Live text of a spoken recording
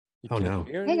You Oh, can no.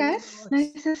 hear Hey me, guys, Alex?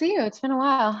 nice to see you. It's been a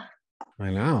while.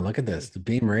 I know. Look at this. The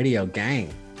Beam Radio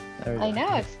gang. I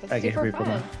know, it's I can hear super people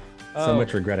fun. now. So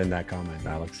much regret in that comment,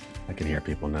 Alex. I can hear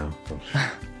people now.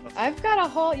 I've got a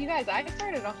whole, you guys, I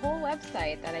started a whole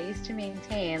website that I used to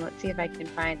maintain. Let's see if I can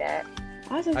find it.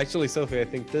 Awesome. Actually, Sophie, I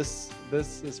think this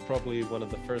is probably one of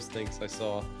the first things I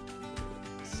saw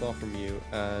from you,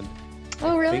 and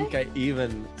Oh, really? I think I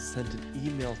even sent an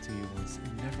email to you once.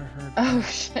 I never heard. Oh,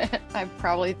 shit. I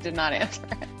probably did not answer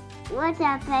it. What's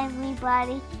up,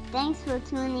 everybody? Thanks for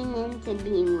tuning in to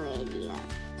Beam Radio.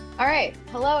 All right.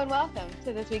 Hello and welcome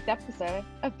to this week's episode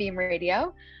of Beam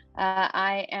Radio.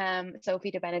 I am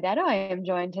Sophie De Benedetto. I am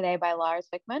joined today by Lars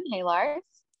Wickman. Hey, Lars.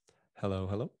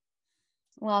 Hello.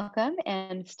 Welcome.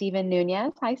 And Stephen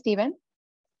Nunez. Hi, Stephen.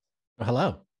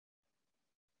 Hello.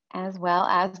 As well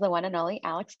as the one and only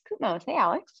Alex Koutmos. Hey,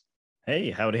 Alex.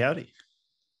 Hey, howdy.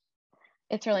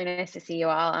 It's really nice to see you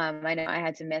all. I know I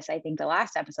had to miss, I think, the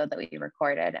last episode that we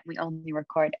recorded. We only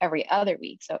record every other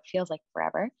week, so it feels like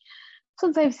forever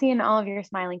since I've seen all of your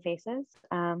smiling faces.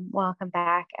 Welcome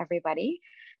back, everybody.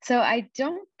 So I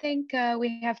don't think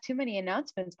we have too many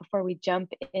announcements before we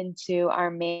jump into our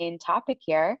main topic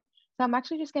here. So I'm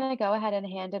actually just going to go ahead and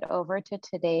hand it over to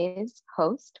today's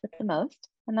host with the most,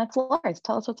 and that's Lars.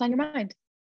 Tell us what's on your mind.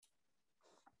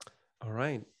 All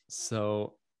right.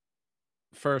 So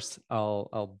first,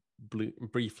 I'll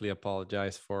briefly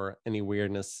apologize for any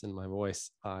weirdness in my voice.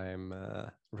 I'm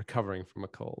recovering from a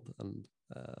cold, and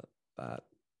that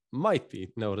might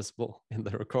be noticeable in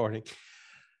the recording.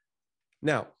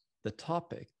 Now, the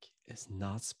topic is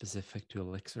not specific to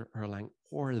Elixir, Erlang,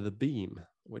 or the Beam,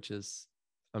 which is,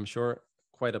 I'm sure,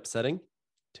 quite upsetting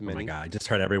to many. Oh my God. I just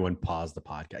heard everyone pause the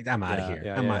podcast. I'm out of here.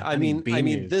 Yeah. I'm out. I mean, Beam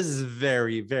news. this is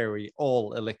very, very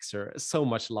all Elixir. So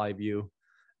much live view.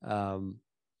 No,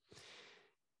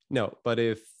 but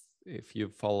if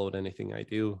you've followed anything I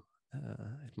do,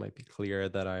 it might be clear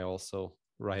that I also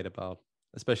write about,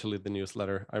 especially the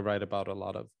newsletter, I write about a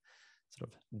lot of sort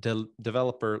of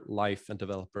developer life and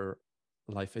developer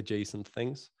life adjacent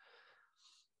things.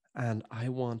 And I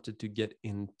wanted to get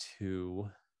into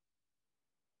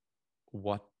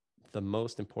what the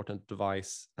most important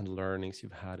advice and learnings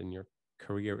you've had in your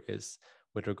career is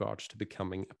with regards to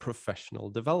becoming a professional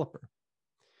developer.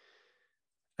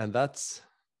 And that's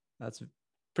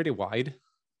pretty wide.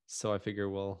 So I figure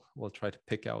we'll try to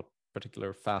pick out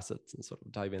particular facets and sort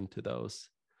of dive into those.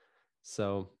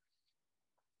 So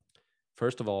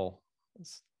first of all,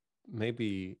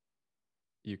 maybe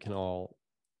you can all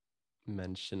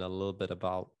mention a little bit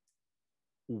about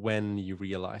when you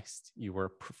realized you were a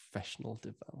professional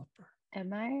developer.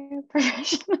 Am I a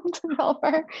professional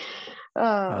developer?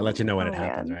 I'll let you know when it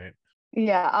happens, man. right?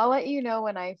 Yeah, I'll let you know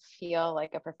when I feel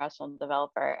like a professional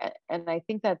developer. And I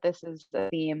think that this is the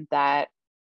theme that,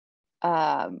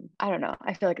 I don't know,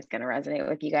 I feel like it's going to resonate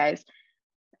with you guys.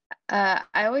 I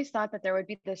always thought that there would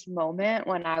be this moment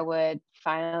when I would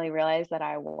finally realize that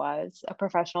I was a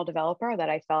professional developer, that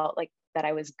I felt like that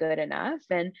I was good enough.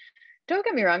 And don't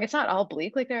get me wrong, it's not all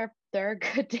bleak. Like there are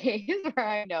good days where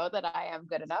I know that I am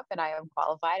good enough and I am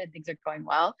qualified and things are going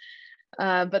well.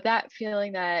 But that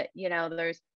feeling that,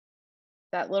 there's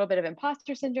that little bit of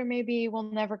imposter syndrome maybe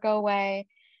will never go away.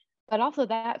 But also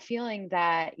that feeling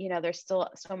that, there's still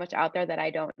so much out there that I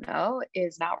don't know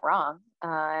is not wrong.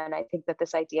 And I think that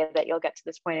this idea that you'll get to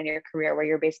this point in your career where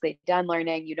you're basically done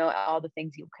learning, you know all the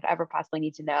things you could ever possibly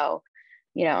need to know,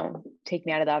 take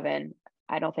me out of the oven.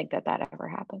 I don't think that ever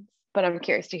happens. But I'm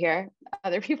curious to hear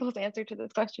other people's answer to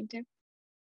this question too.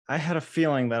 I had a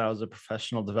feeling that I was a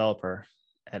professional developer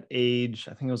at age,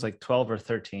 I think it was like 12 or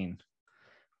 13,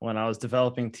 when I was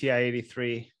developing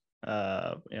TI-83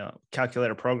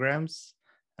 calculator programs,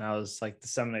 and I was like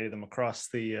disseminating them across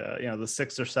the the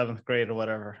 6th or 7th grade or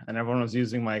whatever, and everyone was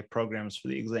using my programs for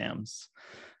the exams.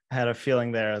 I had a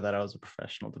feeling there that I was a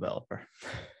professional developer.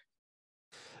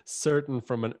 Certain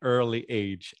from an early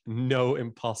age, no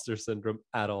imposter syndrome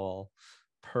at all.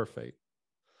 Perfect.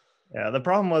 Yeah, the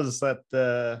problem was that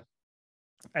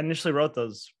I initially wrote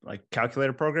those like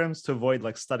calculator programs to avoid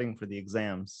like studying for the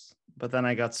exams. But then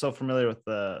I got so familiar with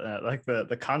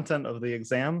the content of the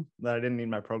exam that I didn't need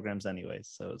my programs anyways.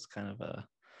 So it's kind of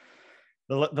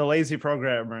the lazy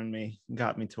programmer in me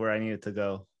got me to where I needed to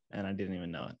go, and I didn't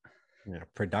even know it. Yeah,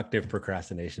 productive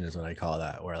procrastination is what I call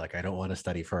that, where like I don't want to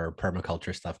study for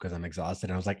permaculture stuff because I'm exhausted.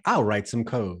 And I was like, I'll write some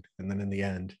code. And then in the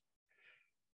end,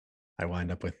 I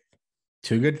wind up with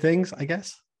two good things, I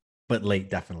guess, but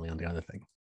late definitely on the other thing.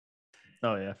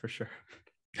 Oh, yeah, for sure.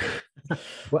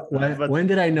 When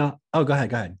did I know? Oh, go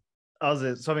ahead.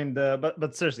 So I mean,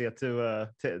 but seriously, to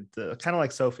kind of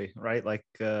like Sophie, right? Like,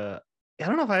 I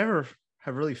don't know if I ever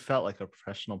have really felt like a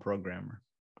professional programmer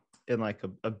in like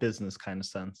a business kind of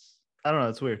sense. I don't know.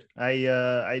 It's weird.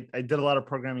 I did a lot of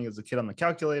programming as a kid on the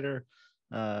calculator.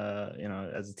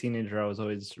 As a teenager, I was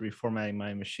always reformatting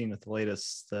my machine with the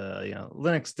latest,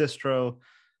 Linux distro.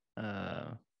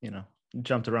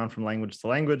 Jumped around from language to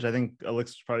language. I think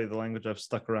Elixir is probably the language I've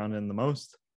stuck around in the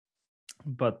most.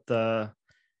 But I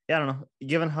don't know.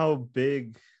 Given how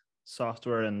big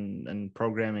software and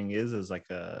programming is like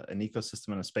an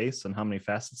ecosystem in a space, and how many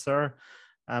facets there are,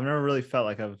 I've never really felt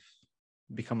like I've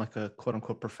become like a quote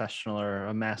unquote professional or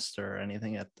a master or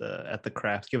anything at the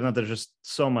craft, given that there's just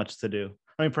so much to do.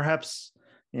 I mean, perhaps,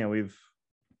 we've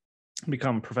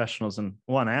become professionals in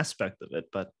one aspect of it,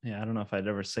 but I don't know if I'd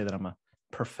ever say that I'm a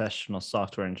professional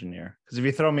software engineer, because if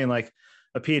you throw me in like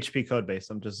a PHP code base,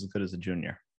 I'm just as good as a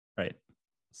junior, right?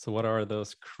 So what are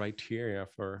those criteria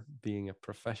for being a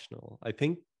professional? I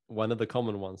think one of the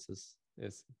common ones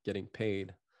is getting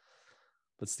paid.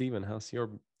 But Stephen, how's your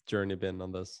journey been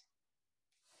on this?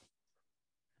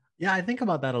 Yeah, I think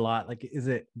about that a lot. Like,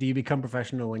 do you become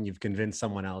professional when you've convinced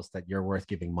someone else that you're worth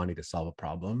giving money to solve a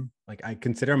problem? Like, I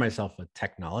consider myself a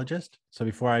technologist. So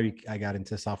before I got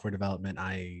into software development,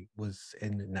 I was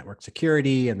in network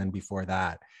security. And then before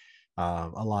that,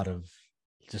 a lot of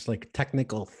just like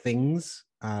technical things.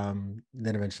 Then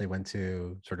eventually went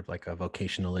to sort of like a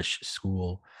vocational-ish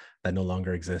school that no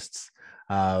longer exists.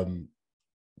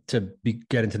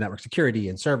 Get into network security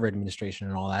and server administration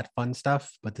and all that fun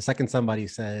stuff. But the second somebody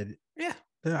said, yeah,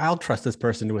 I'll trust this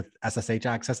person with SSH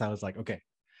access, I was like, okay,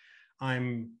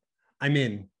 I'm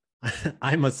in.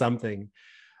 I'm a something.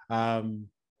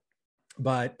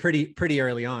 But pretty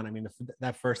early on, I mean,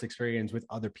 that first experience with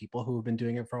other people who have been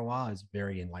doing it for a while is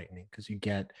very enlightening, because you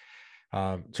get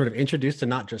sort of introduced to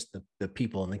not just the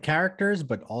people and the characters,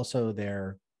 but also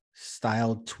their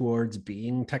style towards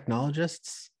being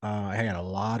technologists. I got a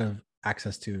lot of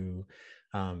access to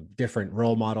different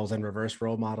role models and reverse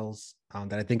role models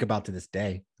that I think about to this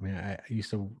day. I mean, I used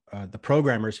to, the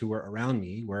programmers who were around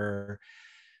me were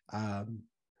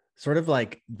sort of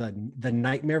like the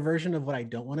nightmare version of what I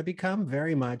don't want to become,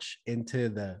 very much into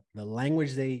the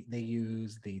language they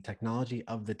use, the technology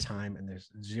of the time, and there's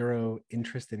zero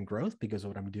interest in growth because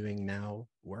what I'm doing now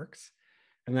works.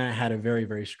 And then I had a very,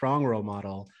 very strong role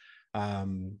model.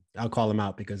 I'll call him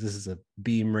out because this is a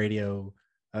Beam Radio,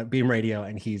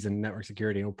 and he's in network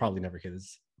security, and we'll probably never hear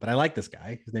this, but I like this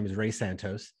guy. His name is Ray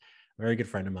Santos, a very good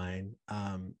friend of mine.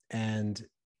 And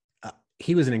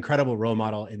he was an incredible role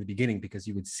model in the beginning, because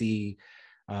you would see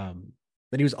that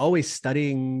he was always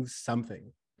studying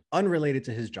something unrelated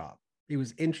to his job. He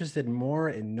was interested more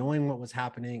in knowing what was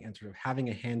happening and sort of having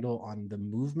a handle on the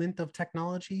movement of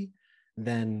technology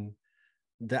than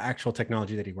the actual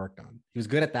technology that he worked on. He was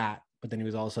good at that, but then he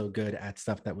was also good at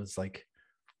stuff that was like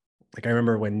I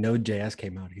remember when Node.js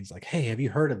came out, he's like, hey, have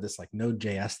you heard of this like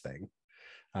Node.js thing?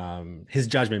 His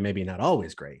judgment maybe not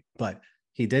always great, but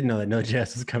he did know that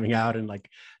Node.js was coming out, and like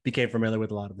became familiar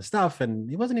with a lot of the stuff. And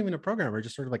he wasn't even a programmer,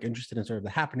 just sort of like interested in sort of the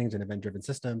happenings and event-driven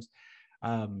systems.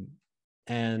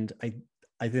 And I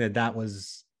think that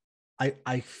was,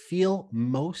 I feel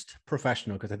most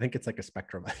professional, because I think it's like a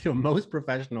spectrum. I feel most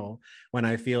professional when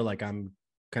I feel like I'm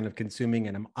kind of consuming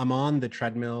and I'm on the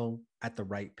treadmill at the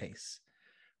right pace.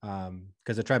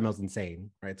 Because the treadmill's insane,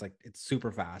 right? It's like, it's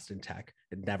super fast in tech.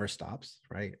 It never stops,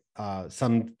 right?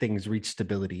 Some things reach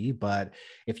stability, but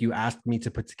if you asked me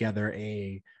to put together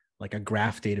a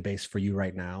graph database for you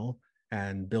right now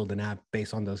and build an app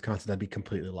based on those concepts, I'd be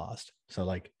completely lost. So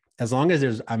like, as long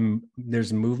as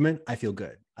there's movement, I feel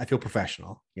good. I feel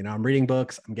professional. I'm reading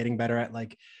books. I'm getting better at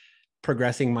like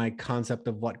progressing my concept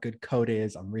of what good code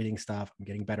is. I'm reading stuff. I'm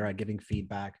getting better at giving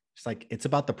feedback. It's like, it's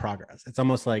about the progress. It's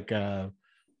almost like,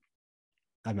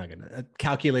 I'm not gonna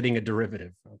calculating a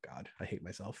derivative. Oh God, I hate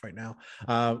myself right now.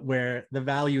 Where the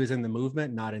value is in the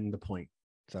movement, not in the point.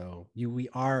 So we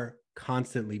are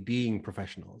constantly being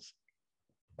professionals.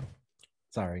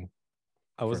 Sorry,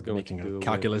 I was going making to a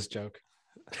calculus joke.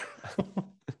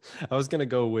 I was gonna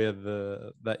go with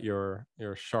that you're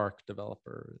a shark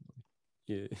developer.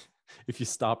 If you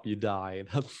stop, you die.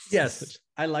 Yes,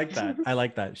 I like that. I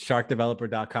like that.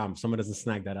 Sharkdeveloper.com. Someone doesn't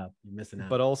snag that up, you're missing out.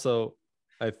 But also,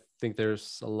 I think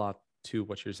there's a lot to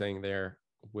what you're saying there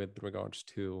with regards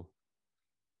to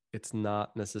it's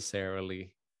not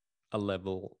necessarily a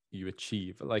level you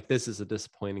achieve. Like, this is a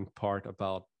disappointing part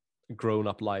about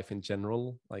grown-up life in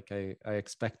general. Like I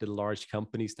expected large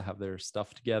companies to have their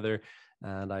stuff together,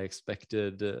 and I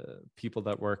expected people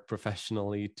that work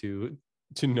professionally to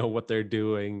know what they're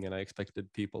doing, and I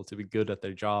expected people to be good at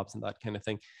their jobs and that kind of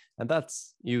thing. And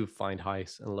that's, you find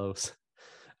highs and lows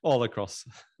all across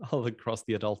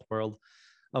the adult world.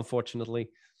 unfortunately.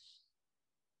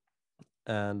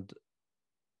 And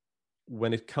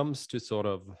when it comes to sort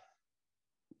of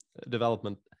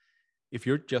development, if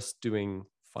you're just doing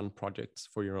fun projects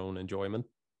for your own enjoyment,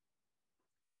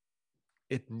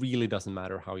 it really doesn't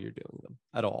matter how you're doing them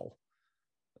at all.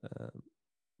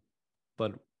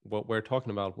 But what we're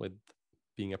talking about with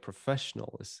being a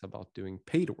professional is about doing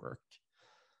paid work.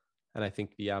 And I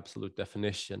think the absolute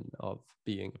definition of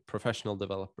being a professional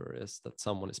developer is that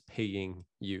someone is paying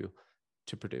you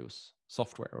to produce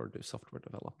software or do software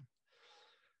development.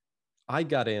 I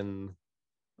got in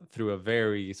through a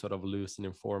very sort of loose and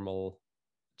informal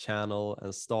channel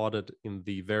and started in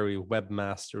the very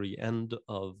webmastery end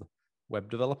of web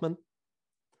development.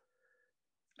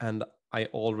 And I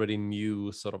already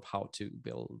knew sort of how to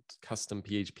build custom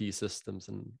PHP systems,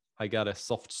 and I got a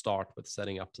soft start with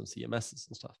setting up some CMSs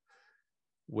and stuff,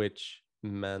 which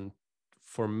meant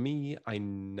for me, I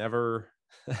never,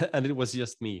 and it was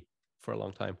just me for a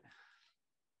long time.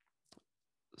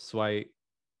 So I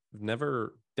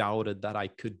never doubted that I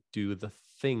could do the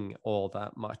thing all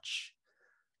that much.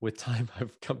 With time,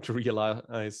 I've come to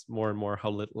realize more and more how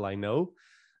little I know,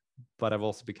 but I've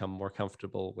also become more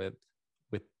comfortable with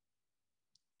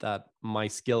that my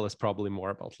skill is probably more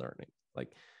about learning.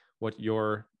 Like what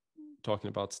you're talking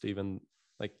about, Stephen,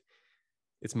 like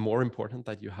it's more important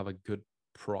that you have a good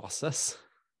process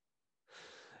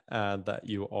and that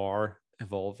you are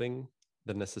evolving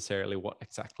than necessarily what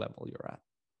exact level you're at.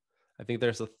 I think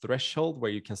there's a threshold where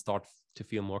you can start to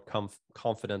feel more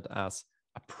confident as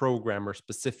a programmer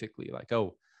specifically, like,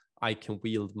 oh, I can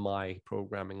wield my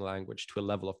programming language to a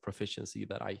level of proficiency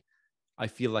that I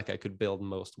feel like I could build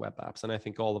most web apps. And I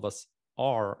think all of us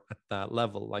are at that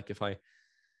level. Like if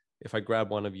I grab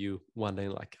one of you one day,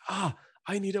 like,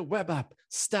 I need a web app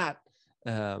stat,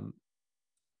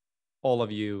 all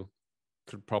of you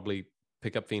could probably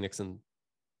pick up Phoenix and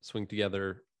swing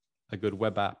together a good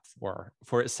web app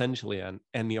for essentially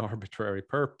any arbitrary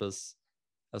purpose,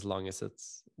 as long as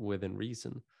it's within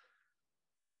reason.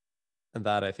 And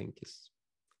that, I think, is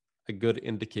a good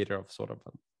indicator of sort of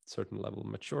a certain level of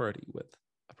maturity with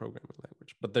a programming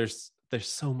language. But there's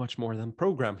so much more than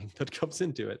programming that comes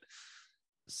into it.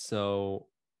 So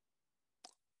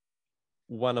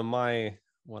one of my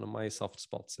soft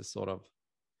spots is sort of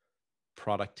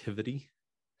productivity,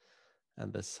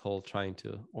 and this whole trying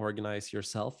to organize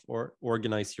yourself or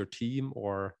organize your team,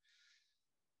 or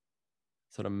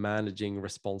sort of managing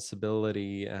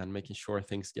responsibility and making sure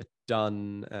things get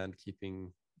done and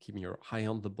keeping your eye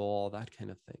on the ball, that kind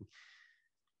of thing.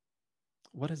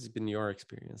 What has been your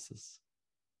experiences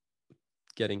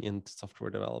getting into software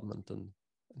development and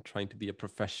trying to be a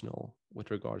professional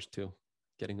with regards to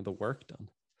getting the work done?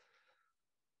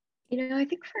 I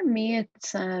think for me,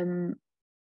 it's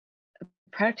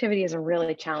productivity is a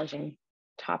really challenging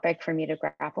topic for me to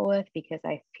grapple with, because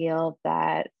I feel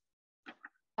that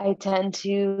I tend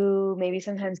to maybe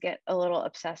sometimes get a little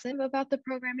obsessive about the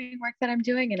programming work that I'm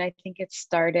doing. And I think it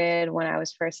started when I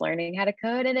was first learning how to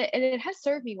code, and it has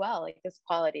served me well, like this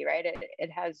quality, right?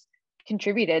 It has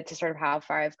contributed to sort of how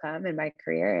far I've come in my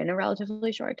career in a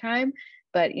relatively short time.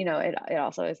 But, it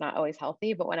also is not always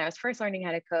healthy. But when I was first learning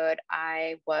how to code,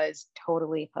 I was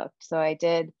totally hooked. So I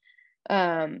did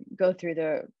go through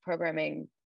the programming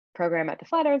program at the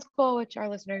Flatiron School, which our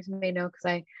listeners may know because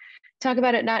I talk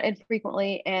about it not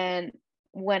infrequently. And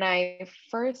when I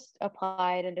first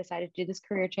applied and decided to do this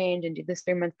career change and do this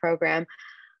 3-month program,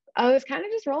 I was kind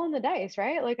of just rolling the dice,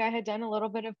 right? Like I had done a little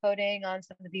bit of coding on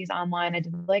some of these online. I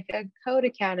did like a code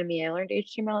academy. I learned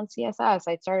HTML and CSS.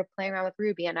 I started playing around with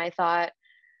Ruby, and I thought,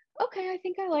 okay, I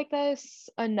think I like this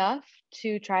enough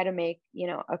to try to make,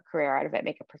 a career out of it,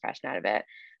 make a profession out of it.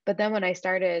 But then when I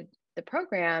started the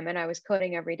program and I was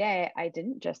coding every day, I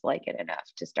didn't just like it enough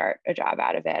to start a job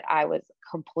out of it. I was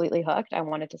completely hooked. I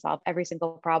wanted to solve every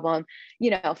single problem,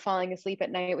 falling asleep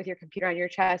at night with your computer on your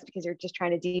chest because you're just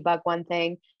trying to debug one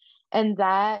thing. And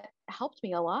that helped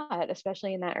me a lot,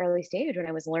 especially in that early stage when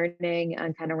I was learning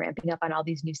and kind of ramping up on all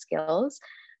these new skills.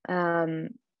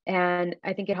 And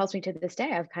I think it helps me to this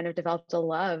day. I've kind of developed a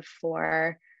love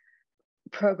for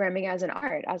programming as an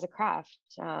art, as a craft.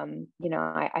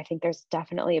 I think there's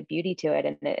definitely a beauty to it,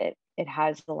 and it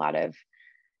has a lot of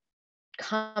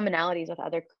commonalities with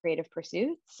other creative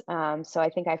pursuits. So I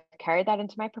think I've carried that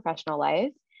into my professional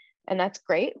life, and that's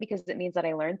great because it means that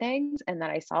I learn things and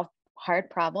that I solve hard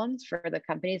problems for the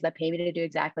companies that pay me to do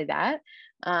exactly that.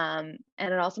 And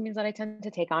it also means that I tend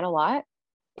to take on a lot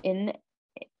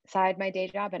inside my day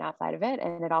job and outside of it.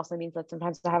 And it also means that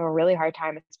sometimes I have a really hard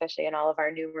time, especially in all of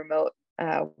our new remote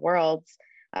worlds.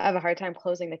 I have a hard time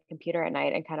closing the computer at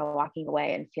night and kind of walking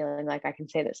away and feeling like I can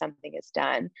say that something is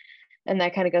done. And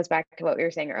that kind of goes back to what we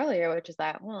were saying earlier, which is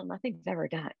that, well, nothing's ever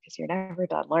done because you're never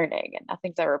done learning and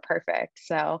nothing's ever perfect.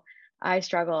 So I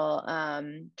struggle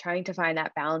trying to find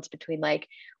that balance between like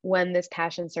when this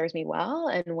passion serves me well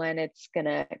and when it's going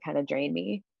to kind of drain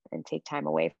me and take time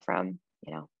away from,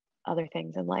 you know, other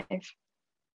things in life.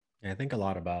 I think a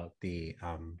lot about the,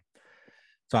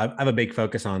 so I have a big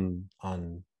focus on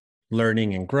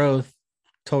learning and growth,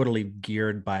 totally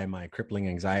geared by my crippling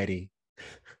anxiety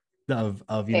of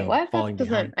you Wait, know, what? falling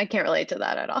behind. I can't relate to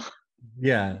that at all.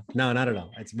 Yeah, no, not at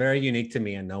all. It's very unique to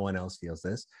me, and no one else feels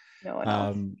this. No one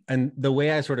else. And the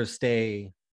way I sort of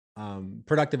stay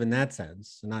productive in that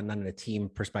sense, not in a team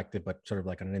perspective, but sort of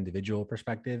like on an individual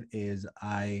perspective, is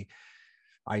I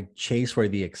chase where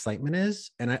the excitement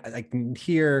is, and I can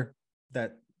hear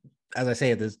that. As I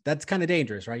say, that's kind of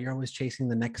dangerous, right? You're always chasing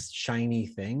the next shiny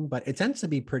thing, but it tends to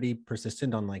be pretty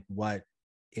persistent on like what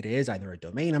it is, either a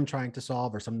domain I'm trying to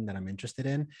solve or something that I'm interested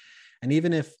in. And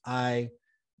even if I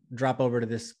drop over to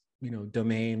this, you know,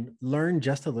 domain, learn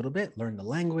just a little bit, learn the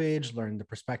language, learn the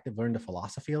perspective, learn the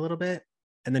philosophy a little bit,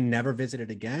 and then never visit it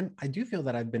again, I do feel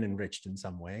that I've been enriched in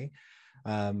some way.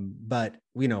 But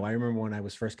you know, I remember when I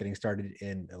was first getting started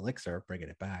in Elixir, bringing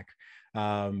it back,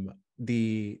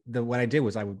 the what I did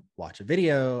was I would watch a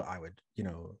video. I would, you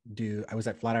know, I was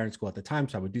at Flatiron School at the time,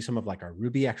 so I would do some of like our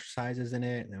Ruby exercises in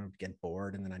it, and then I would get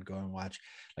bored, and then I'd go and watch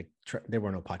like there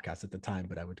were no podcasts at the time,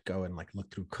 but I would go and like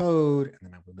look through code, and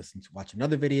then I would watch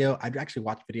another video. I'd actually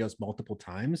watch videos multiple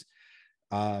times,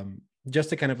 just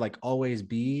to kind of like always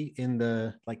be in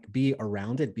the, like, be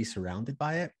around it, be surrounded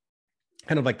by it.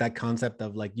 Kind of like that concept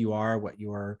of like, you are what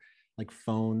your like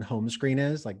phone home screen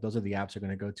is. Like those are the apps you're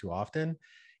going to go to often.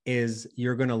 Is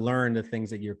you're going to learn the things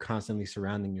that you're constantly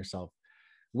surrounding yourself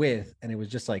with. And it was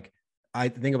just like, I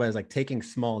think about it as like taking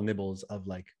small nibbles of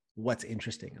like what's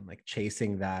interesting and like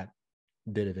chasing that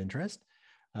bit of interest.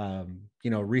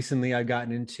 You know, recently I've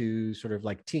gotten into sort of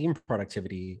like team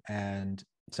productivity. And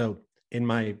so in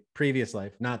my previous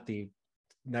life, not the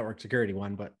network security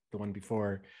one, but the one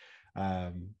before,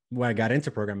 when I got into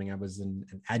programming, I was an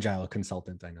agile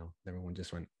consultant. I know everyone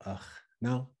just went, ugh,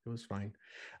 no, it was fine.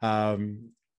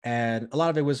 And a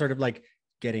lot of it was sort of like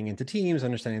getting into teams,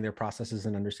 understanding their processes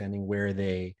and understanding where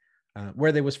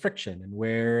there was friction and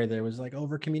where there was like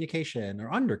over communication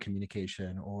or under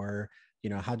communication, or,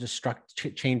 you know, how just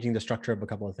changing the structure of a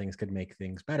couple of things could make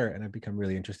things better. And I've become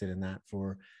really interested in that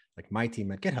for like my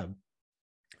team at GitHub.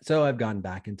 So I've gone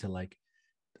back into like,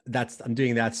 I'm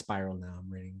doing that spiral now. I'm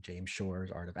reading James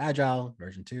Shore's Art of Agile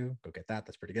version 2. Go get that.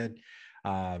 That's pretty good.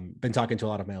 Been talking to a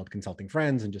lot of my old consulting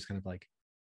friends and just kind of like,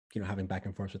 you know, having back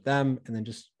and forth with them, and then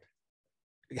just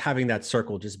having that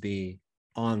circle just be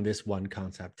on this one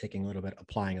concept, taking a little bit,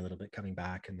 applying a little bit, coming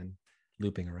back, and then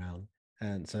looping around.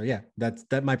 And so, yeah,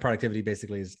 that my productivity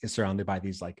basically is surrounded by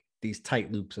these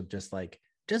tight loops of just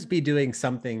be doing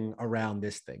something around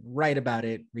this thing, write about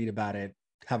it, read about it,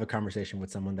 have a conversation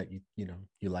with someone that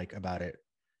you like about it,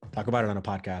 talk about it on a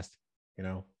podcast, you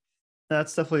know.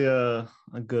 That's definitely a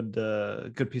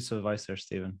good piece of advice there,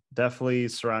 Stephen. Definitely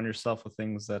surround yourself with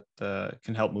things that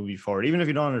can help move you forward, even if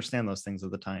you don't understand those things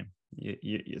at the time.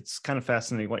 It's kind of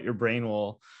fascinating what your brain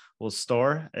will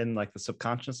store in like the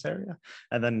subconscious area,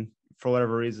 and then for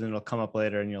whatever reason it'll come up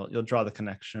later, and you'll draw the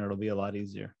connection, or it'll be a lot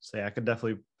easier. So yeah, I could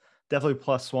definitely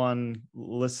 +1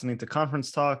 listening to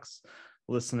conference talks,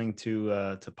 listening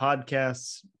to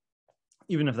podcasts,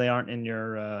 even if they aren't in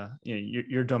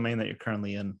your domain that you're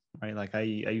currently in, right? Like I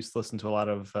used to listen to a lot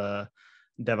of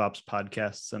DevOps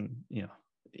podcasts, and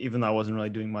even though I wasn't really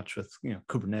doing much with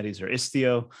Kubernetes or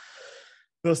Istio,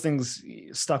 those things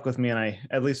stuck with me, and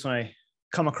at least when I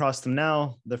come across them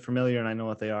now, they're familiar and I know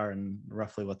what they are and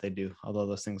roughly what they do, although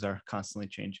those things are constantly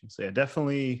changing. So yeah,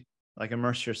 definitely like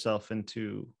immerse yourself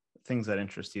into things that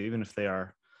interest you, even if they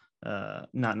are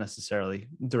not necessarily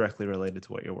directly related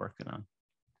to what you're working on.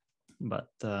 But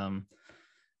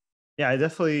yeah, I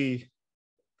definitely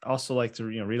also like to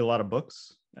read a lot of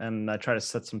books, and I try to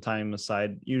set some time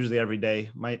aside, usually every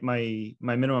day. My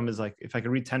minimum is like, if I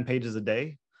could read 10 pages a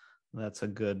day, that's a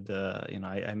good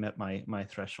I met my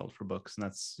threshold for books, and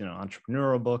that's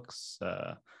entrepreneurial books,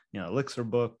 Elixir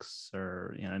books,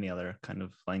 or any other kind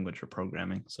of language or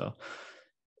programming. So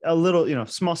a little,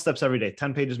 small steps every day.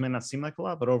 10 pages may not seem like a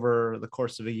lot, but over the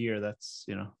course of a year, that's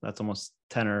almost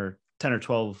 10 or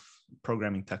 12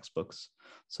 programming textbooks.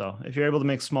 So if you're able to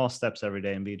make small steps every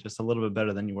day and be just a little bit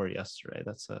better than you were yesterday,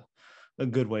 that's a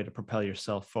good way to propel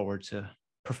yourself forward to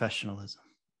professionalism.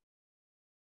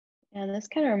 And this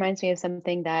kind of reminds me of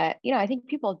something that, I think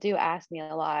people do ask me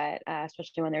a lot,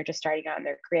 especially when they're just starting out in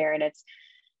their career. And it's,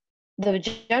 the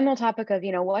general topic of,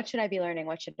 what should I be learning?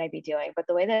 What should I be doing? But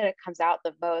the way that it comes out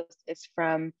the most is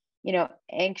from,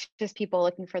 anxious people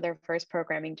looking for their first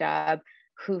programming job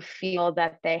who feel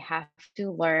that they have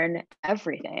to learn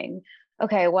everything.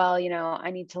 Okay, well,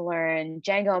 I need to learn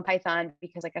Django and Python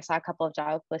because like I saw a couple of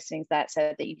job listings that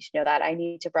said that you should know that. I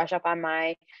need to brush up on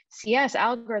my CS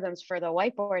algorithms for the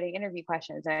whiteboarding interview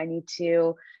questions. And I need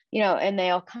to, and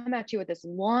they'll come at you with this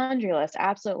laundry list,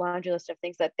 absolute laundry list of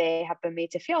things that they have been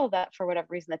made to feel that for whatever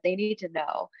reason that they need to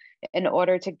know in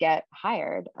order to get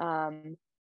hired.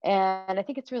 And I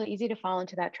think it's really easy to fall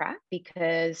into that trap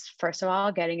because, first of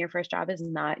all, getting your first job is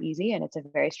not easy and it's a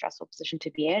very stressful position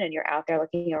to be in. And you're out there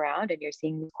looking around and you're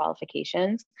seeing these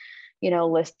qualifications,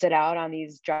 listed out on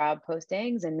these job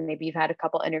postings. And maybe you've had a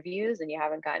couple interviews and you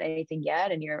haven't gotten anything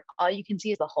yet. And all you can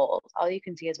see is the holes. All you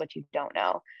can see is what you don't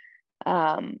know.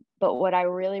 But what I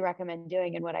really recommend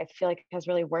doing and what I feel like has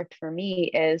really worked for me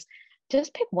is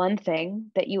just pick one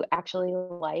thing that you actually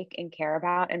like and care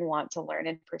about and want to learn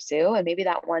and pursue. And maybe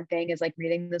that one thing is like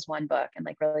reading this one book and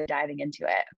like really diving into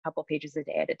it a couple pages a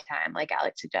day at a time, like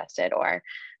Alex suggested, or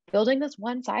building this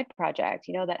one side project,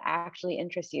 that actually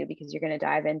interests you because you're going to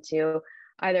dive into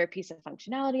either a piece of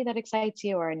functionality that excites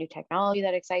you or a new technology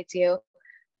that excites you.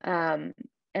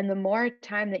 And the more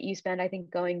time that you spend, I think,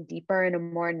 going deeper in a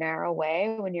more narrow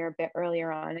way when you're a bit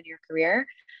earlier on in your career,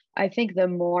 I think the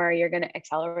more you're going to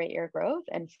accelerate your growth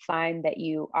and find that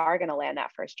you are going to land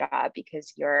that first job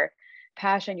because your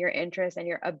passion, your interest, and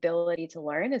your ability to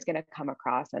learn is going to come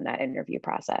across in that interview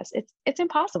process. It's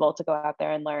impossible to go out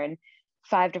there and learn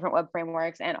 5 different web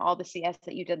frameworks and all the CS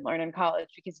that you did learn in college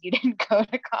because you didn't go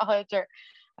to college, or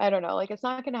I don't know, like it's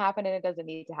not going to happen and it doesn't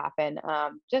need to happen.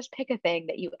 Just pick a thing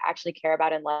that you actually care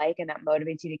about and like, and that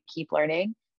motivates you to keep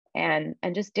learning and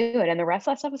just do it. And the rest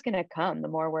of that stuff is going to come the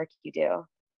more work you do.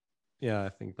 Yeah, I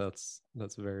think that's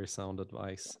very sound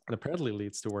advice, and apparently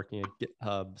leads to working at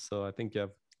GitHub. So I think you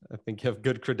have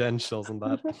good credentials in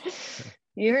that.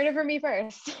 You heard it from me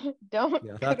first. Don't go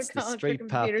to the college for straight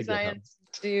path computer to science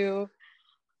to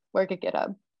work at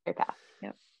GitHub. Straight path.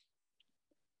 Yep.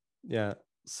 Yeah.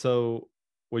 So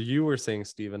what you were saying,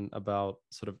 Stephen, about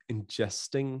sort of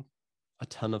ingesting a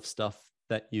ton of stuff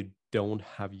that you don't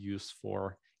have use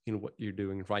for in what you're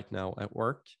doing right now at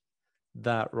work,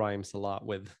 that rhymes a lot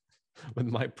with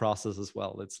my process as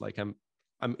well. It's like I'm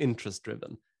interest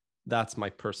driven. That's my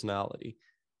personality.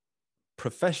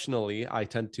 Professionally, I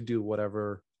tend to do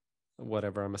whatever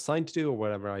I'm assigned to do or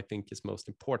whatever I think is most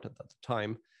important at the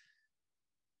time.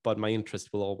 But my interest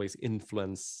will always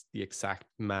influence the exact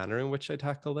manner in which I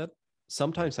tackle it.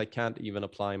 Sometimes I can't even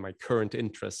apply my current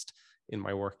interest in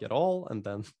my work at all. And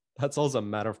then that's also a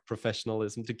matter of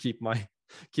professionalism to keep my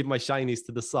shinies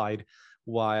to the side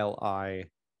while I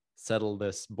settle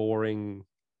this boring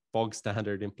bog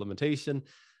standard implementation.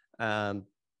 And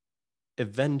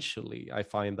eventually I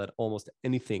find that almost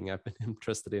anything I've been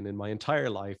interested in my entire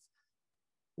life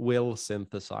will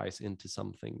synthesize into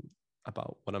something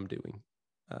about what I'm doing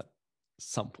at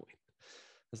some point.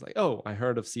 It's like, oh, I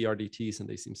heard of CRDTs and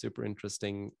they seem super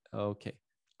interesting. Okay,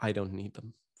 I don't need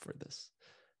them for this.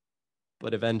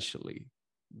 But eventually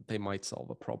they might solve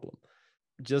a problem.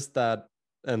 Just that,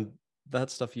 and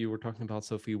that stuff you were talking about,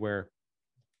 Sophie, where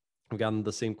I've gotten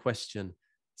the same question.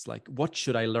 It's like, what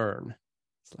should I learn?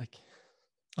 It's like,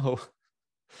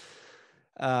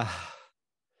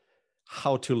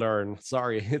 how to learn.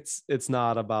 Sorry, it's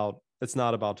not about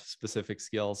specific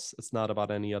skills. It's not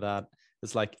about any of that.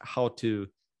 It's like how to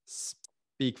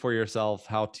speak for yourself,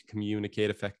 how to communicate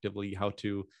effectively, how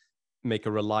to make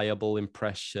a reliable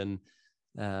impression,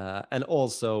 and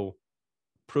also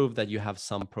prove that you have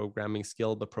some programming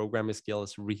skill. But programming skill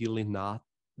is really not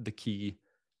the key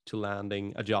to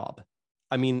landing a job.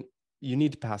 I mean, you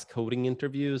need to pass coding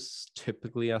interviews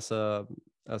typically as a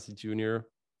junior.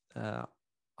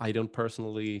 I don't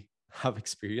personally have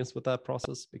experience with that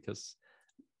process because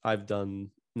I've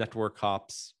done network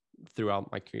hops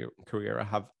throughout my career. I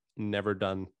have never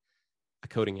done a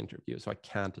coding interview, so I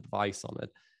can't advise on it.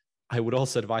 I would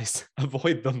also advise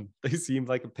avoid them. They seem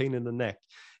like a pain in the neck.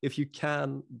 If you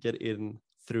can get in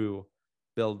through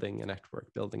building a network,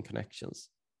 building connections,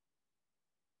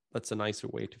 that's a nicer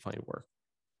way to find work,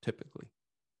 typically.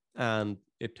 And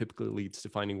it typically leads to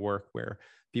finding work where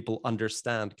people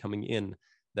understand coming in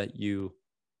that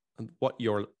what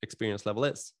your experience level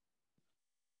is.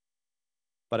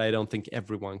 But I don't think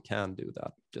everyone can do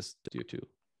that just due to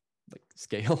like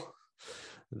scale,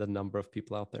 the number of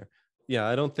people out there. Yeah,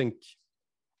 I don't think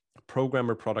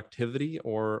programmer productivity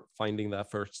or finding that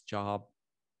first job,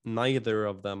 neither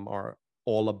of them are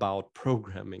all about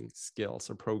programming skills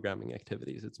or programming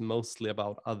activities. It's mostly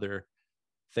about other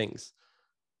things.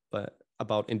 but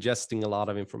about ingesting a lot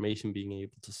of information, being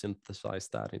able to synthesize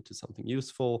that into something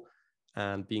useful,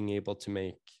 and being able to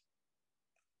make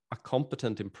a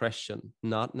competent impression,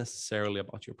 not necessarily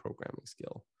about your programming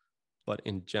skill, but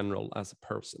in general as a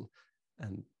person.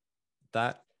 And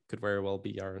that could very well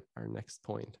be our next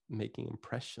point, making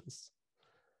impressions,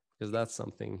 because that's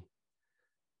something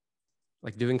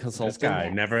like doing consulting. This guy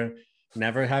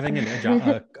never having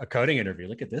a coding interview.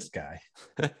 Look at this guy.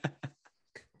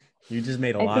 You just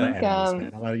made a lot of enemies,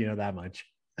 man. I'll let you know that much.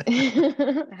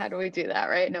 How do we do that,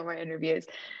 right? No more interviews.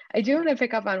 I do want to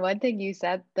pick up on one thing you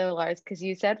said though, Lars, because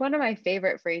you said one of my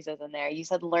favorite phrases in there. You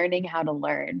said learning how to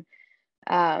learn.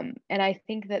 And I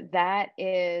think that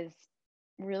is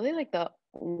really like the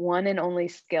one and only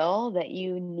skill that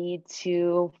you need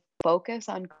to focus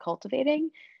on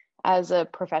cultivating as a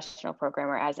professional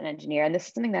programmer, as an engineer. And this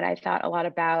is something that I thought a lot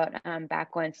about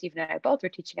back when Steve and I both were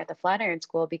teaching at the Flatiron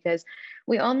School, because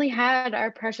we only had our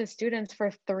precious students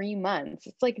for 3 months.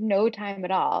 It's like no time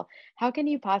at all. How can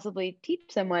you possibly teach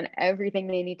someone everything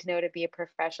they need to know to be a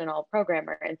professional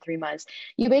programmer in 3 months?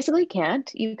 You basically can't.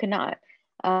 You cannot.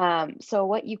 So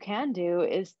what you can do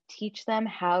is teach them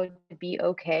how to be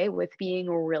okay with being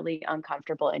really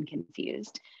uncomfortable and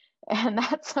confused. And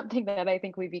that's something that I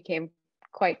think we became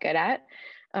quite good at,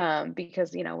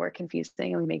 because we're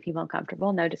confusing and we make people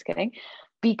uncomfortable. No, just kidding.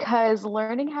 Because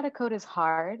learning how to code is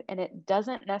hard, and it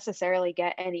doesn't necessarily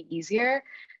get any easier.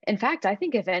 In fact, I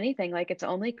think if anything, like it's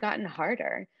only gotten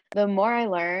harder. The more I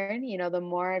learn, the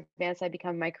more advanced I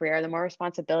become in my career, the more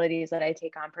responsibilities that I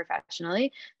take on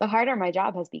professionally, the harder my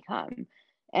job has become.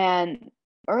 And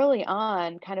early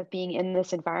on, kind of being in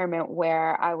this environment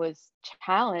where I was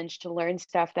challenged to learn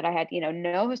stuff that I had,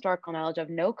 no historical knowledge of,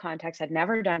 no context, had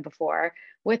never done before,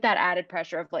 with that added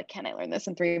pressure of like, can I learn this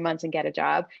in 3 months and get a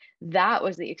job? That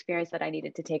was the experience that I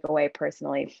needed to take away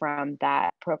personally from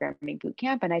that programming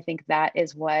bootcamp. And I think that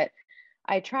is what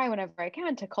I try whenever I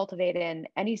can to cultivate in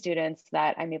any students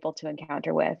that I'm able to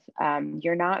encounter with.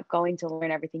 You're not going to learn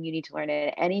everything you need to learn in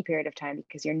any period of time,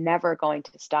 because you're never going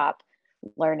to stop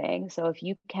learning. So if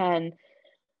you can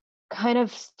kind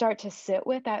of start to sit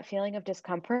with that feeling of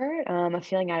discomfort, a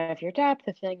feeling out of your depth,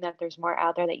 a feeling that there's more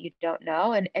out there that you don't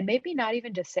know, and maybe not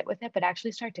even just sit with it, but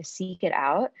actually start to seek it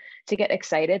out, to get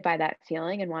excited by that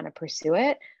feeling and want to pursue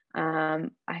it.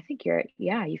 I think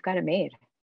you've got it made.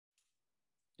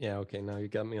 Yeah, okay, now you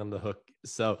got me on the hook.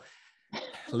 So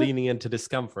leaning into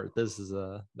discomfort, this is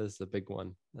a big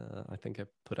one. I think I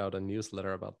put out a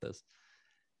newsletter about this.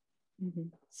 Mm-hmm.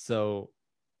 So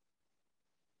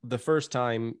the first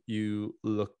time you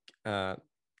look at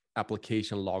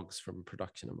application logs from a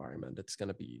production environment, it's going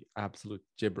to be absolute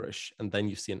gibberish. And then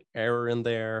you see an error in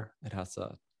there. It has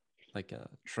a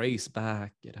trace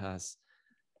back.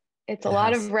 It's a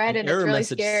lot of red, and it's really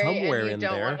scary, somewhere and you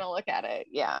don't want to look at it.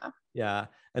 Yeah. Yeah.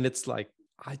 And it's like,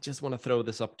 I just want to throw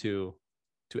this up to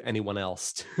anyone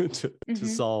else to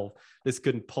solve. This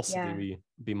couldn't possibly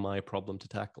be my problem to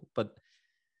tackle. But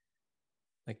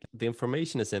like, the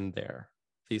information is in there.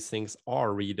 These things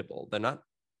are readable. They're not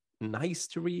nice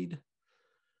to read,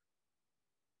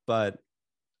 but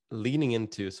leaning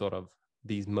into sort of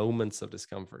these moments of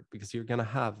discomfort, because you're going to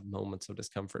have moments of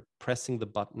discomfort. Pressing the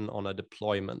button on a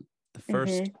deployment, the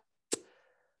first,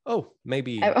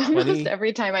 maybe almost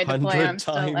every time I deploy, I'm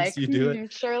still like, you do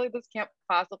it. Surely this can't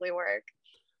possibly work.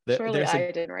 Surely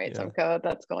I didn't write some code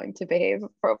that's going to behave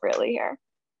appropriately here.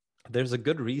 There's a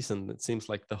good reason. It seems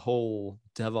like the whole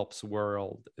DevOps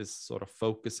world is sort of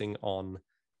focusing on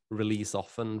release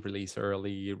often, release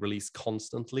early, release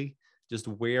constantly. Just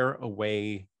wear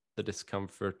away the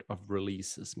discomfort of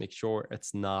releases. Make sure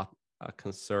it's not a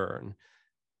concern.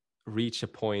 Reach a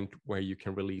point where you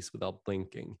can release without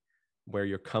blinking, where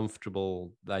you're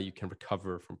comfortable that you can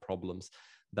recover from problems,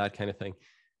 that kind of thing.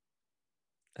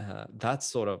 That's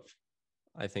sort of,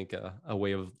 I think, a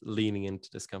way of leaning into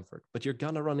discomfort. But you're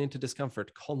going to run into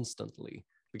discomfort constantly,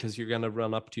 because you're going to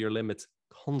run up to your limits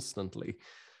constantly.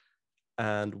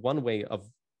 And one way of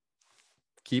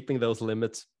keeping those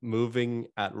limits moving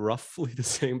at roughly the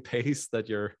same pace that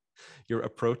you're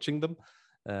approaching them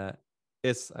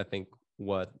is, I think,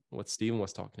 what Stephen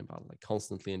was talking about, like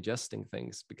constantly ingesting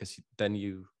things, because then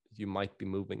you might be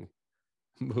moving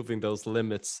those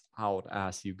limits out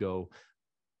as you go.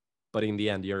 But in the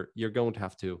end, you're going to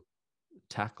have to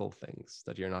tackle things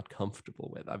that you're not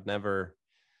comfortable with. I've never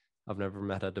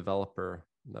met a developer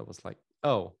that was like,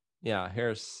 oh yeah,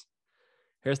 here's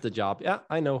the job. Yeah,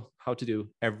 I know how to do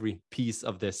every piece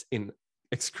of this in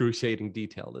excruciating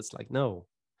detail. It's like, no,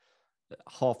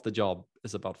 half the job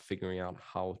is about figuring out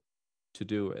how to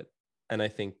do it. And I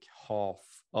think half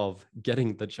of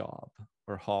getting the job,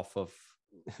 or half of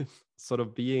sort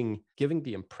of giving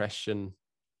the impression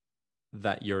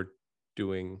that you're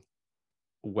doing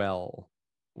well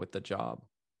with the job,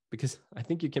 because I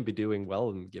think you can be doing well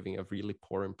and giving a really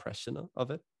poor impression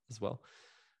of it as well.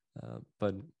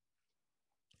 But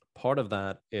part of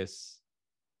that is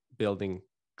building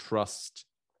trust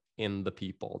in the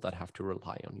people that have to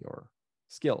rely on your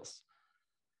skills.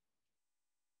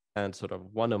 And sort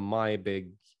of one of my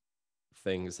big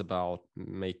things about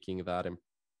making that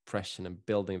impression and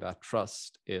building that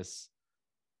trust is,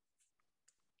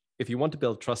 if you want to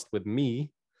build trust with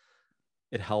me,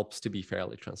 it helps to be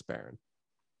fairly transparent.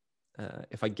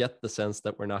 If I get the sense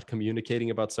that we're not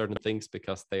communicating about certain things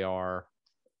because they're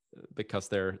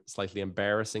slightly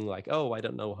embarrassing, like, oh, I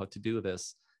don't know how to do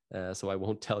this, so I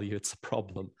won't tell you it's a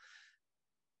problem.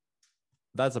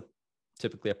 That's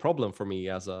typically a problem for me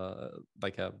as I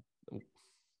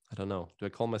don't know, do I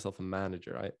call myself a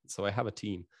manager? So I have a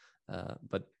team,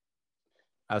 but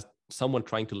as someone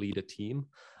trying to lead a team,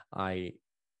 I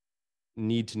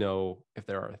need to know if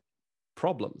there are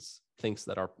problems, things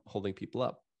that are holding people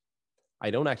up. I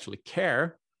don't actually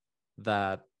care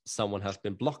that someone has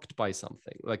been blocked by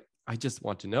something. Like, I just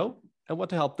want to know and want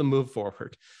to help them move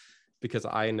forward, because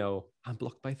I know I'm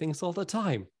blocked by things all the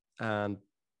time. And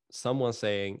someone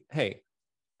saying, hey,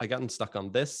 I gotten stuck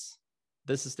on this.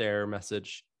 This is their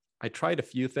message. I tried a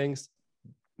few things,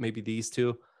 maybe these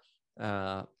two,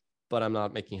 but I'm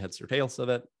not making heads or tails of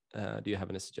it. Do you have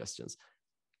any suggestions?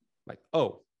 Like,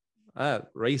 oh, that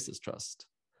raises trust.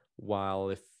 While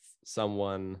if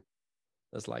someone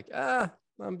is like,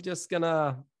 I'm just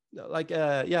gonna, like,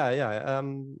 it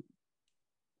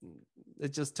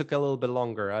just took a little bit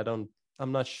longer.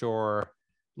 I'm not sure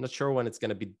when it's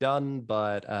gonna be done,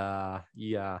 but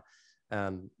yeah,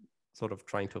 and sort of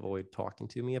trying to avoid talking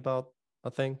to me about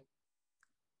a thing,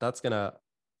 that's gonna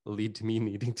lead to me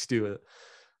needing to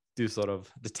do sort of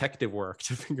detective work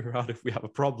to figure out if we have a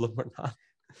problem or not.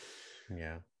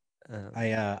 Yeah.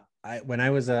 When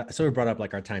I was sort of brought up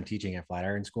like our time teaching at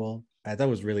Flatiron School, I thought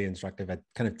it was really instructive at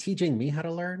kind of teaching me how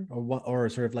to learn, or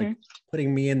sort of like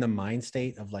putting me in the mind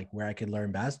state of like where I could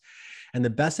learn best. And the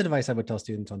best advice I would tell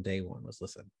students on day one was,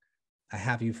 listen, I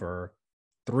have you for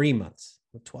 3 months,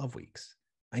 12 weeks.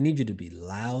 I need you to be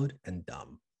loud and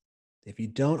dumb. If you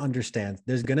don't understand,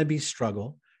 there's going to be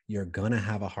struggle. You're going to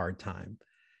have a hard time,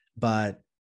 but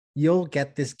you'll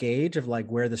get this gauge of like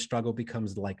where the struggle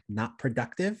becomes like not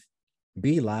productive.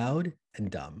 Be loud and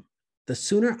dumb. The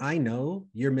sooner I know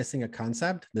you're missing a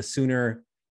concept, the sooner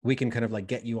we can kind of like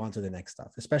get you onto the next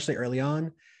stuff, especially early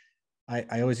on.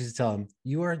 I always used to tell them,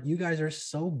 you guys are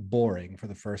so boring for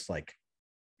the first like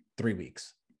 3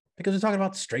 weeks, because we're talking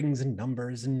about strings and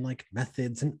numbers and like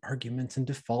methods and arguments and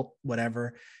default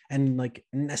whatever and like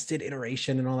nested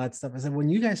iteration and all that stuff. I said, when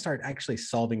you guys start actually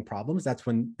solving problems, that's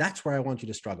where I want you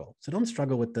to struggle. So don't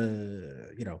struggle with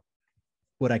the,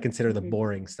 what I consider the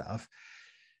boring stuff.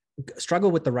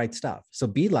 Struggle with the right stuff. So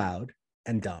be loud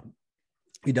and dumb.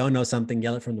 You don't know something,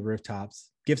 yell it from the rooftops.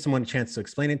 Give someone a chance to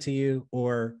explain it to you,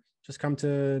 or just come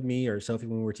to me or Sophie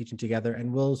when we're teaching together,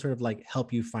 and we'll sort of like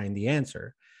help you find the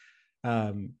answer.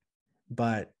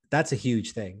 But that's a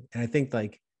huge thing. And I think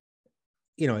like,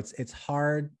 it's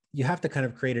hard. You have to kind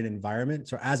of create an environment.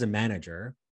 So as a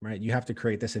manager, right, you have to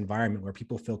create this environment where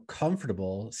people feel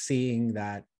comfortable seeing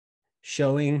that,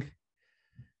 showing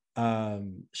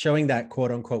that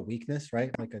quote unquote weakness, right?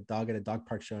 Like a dog at a dog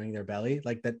park showing their belly,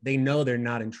 like that they know they're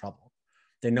not in trouble.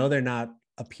 They know they're not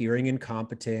appearing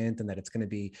incompetent, and that it's going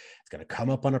to come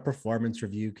up on a performance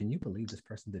review. Can you believe this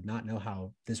person did not know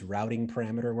how this routing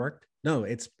parameter worked? No,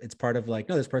 it's part of like,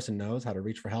 no, this person knows how to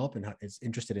reach for help and is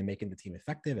interested in making the team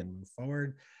effective and move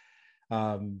forward.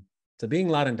 So being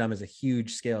loud and dumb is a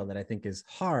huge skill that I think is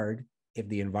hard if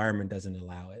the environment doesn't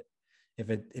allow it.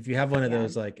 If you have one of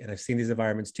those, like, and I've seen these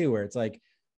environments too, where it's like,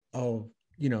 oh,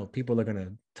 people are going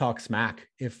to talk smack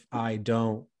if I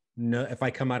don't know, if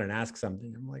I come out and ask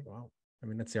something. I'm like, well, I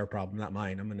mean, that's their problem, not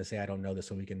mine. I'm going to say, I don't know this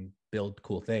so we can build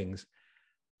cool things.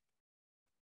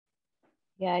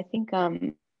 Yeah, I think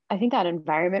that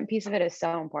environment piece of it is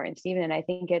so important, Stephen. And I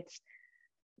think it's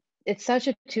such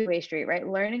a two-way street, right?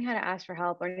 Learning how to ask for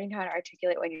help, learning how to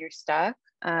articulate when you're stuck,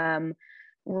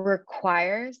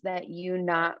 requires that you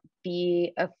not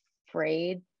be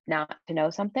afraid not to know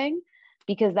something,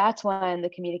 because that's when the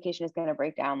communication is going to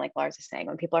break down, like Lars is saying,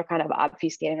 when people are kind of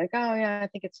obfuscating, like, oh yeah, I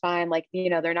think it's fine. Like,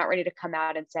 they're not ready to come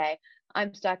out and say,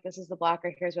 I'm stuck. This is the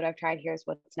blocker. Here's what I've tried. Here's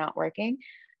what's not working.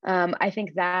 I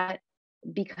think that's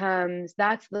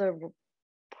the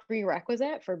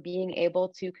prerequisite for being able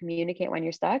to communicate when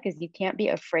you're stuck, is you can't be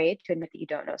afraid to admit that you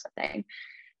don't know something.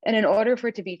 And in order for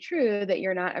it to be true that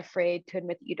you're not afraid to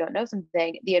admit that you don't know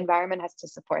something, the environment has to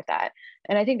support that.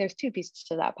 And I think there's two pieces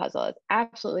to that puzzle. It's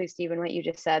absolutely, Stephen, what you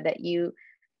just said, that you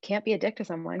can't be a dick to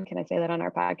someone. Can I say that on our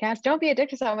podcast? Don't be a dick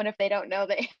to someone if they don't know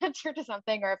the answer to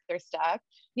something or if they're stuck.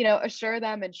 Assure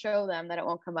them and show them that it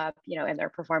won't come up, in their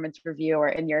performance review or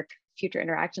in your future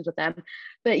interactions with them.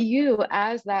 But you,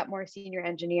 as that more senior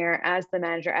engineer, as the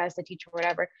manager, as the teacher,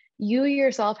 whatever, you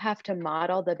yourself have to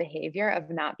model the behavior of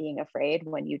not being afraid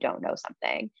when you don't know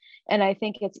something. And I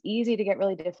think it's easy to get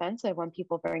really defensive when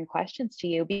people bring questions to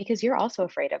you because you're also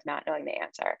afraid of not knowing the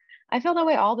answer. I feel that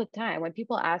way all the time. When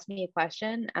people ask me a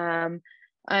question, I'm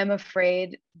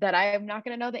afraid that I'm not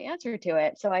going to know the answer to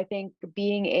it. So I think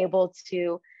being able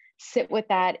to sit with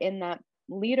that in that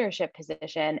leadership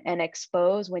position and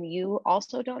expose when you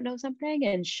also don't know something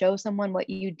and show someone what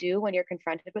you do when you're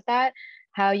confronted with that,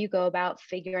 how you go about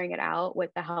figuring it out with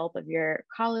the help of your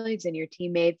colleagues and your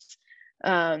teammates.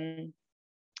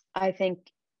 I think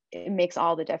it makes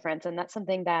all the difference. And that's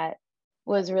something that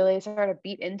was really sort of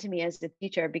beat into me as a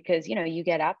teacher because, you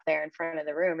get up there in front of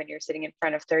the room and you're sitting in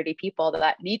front of 30 people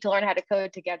that need to learn how to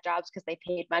code to get jobs because they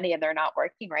paid money and they're not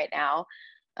working right now.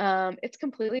 It's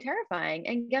completely terrifying.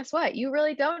 And guess what? You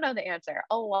really don't know the answer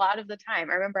a lot of the time.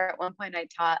 I remember at one point I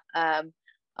taught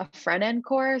a front end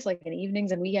course, like an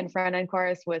evenings and weekend front end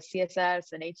course with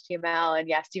CSS and HTML. And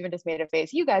yeah, Stephen just made a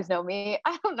face. You guys know me.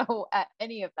 I don't know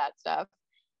any of that stuff.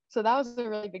 So that was a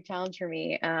really big challenge for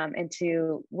me. And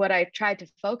to what I tried to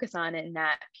focus on in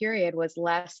that period was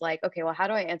less like, okay, well, how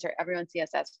do I answer everyone's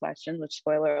CSS questions, which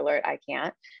spoiler alert, I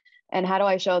can't. And how do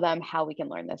I show them how we can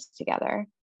learn this together?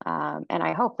 And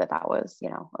I hope that was,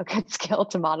 a good skill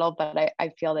to model, but I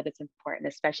feel that it's important,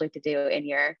 especially to do in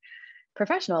your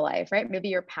professional life, right? Maybe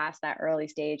you're past that early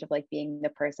stage of like being the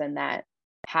person that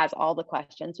has all the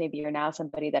questions. Maybe you're now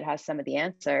somebody that has some of the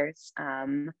answers.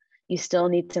 You still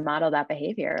need to model that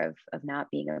behavior of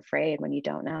not being afraid when you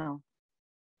don't know.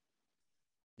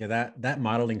 Yeah, that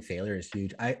modeling failure is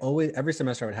huge. I always, every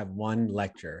semester I would have one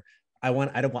lecture. I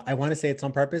want to say it's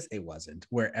on purpose. It wasn't,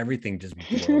 where everything just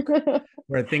broke,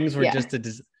 where things were just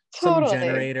some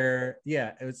generator.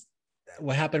 Yeah, it was.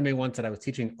 What happened to me once that I was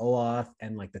teaching OAuth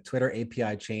and like the Twitter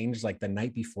API changed like the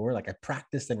night before. Like I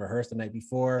practiced and rehearsed the night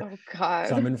before. Oh God.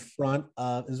 So I'm in front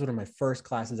of, this is one of my first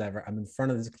classes ever. I'm in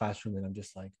front of this classroom and I'm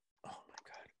just like, oh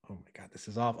my God, this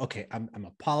is off. Okay, I'm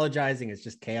apologizing. It's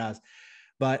just chaos.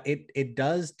 But it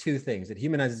does two things. It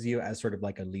humanizes you as sort of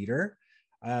like a leader,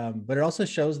 but it also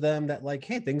shows them that like,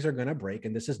 hey, things are going to break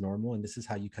and this is normal and this is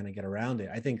how you kind of get around it.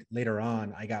 I think later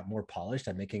on, I got more polished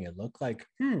at making it look like,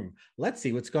 let's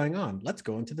see what's going on. Let's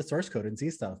go into the source code and see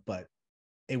stuff. But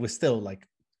it was still like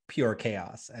pure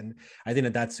chaos. And I think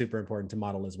that that's super important to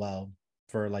model as well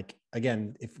for like,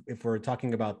 again, if we're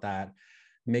talking about that,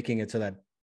 making it so that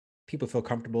people feel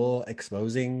comfortable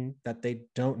exposing that they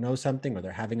don't know something or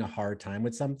they're having a hard time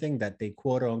with something that they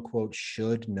quote unquote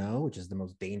should know, which is the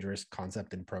most dangerous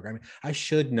concept in programming. I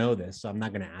should know this, so I'm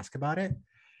not going to ask about it.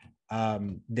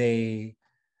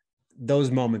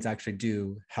 Those moments actually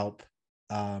do help.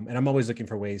 And I'm always looking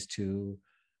for ways to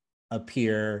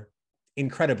appear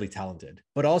incredibly talented,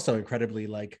 but also incredibly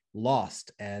like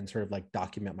lost and sort of like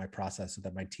document my process so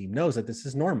that my team knows that this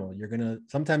is normal.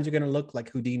 Sometimes you're going to look like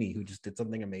Houdini who just did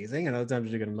something amazing. And other times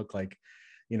you're going to look like,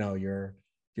 you're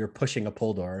pushing a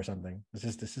pull door or something.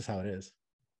 This is how it is.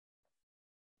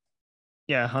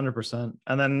 Yeah, 100%.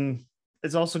 And then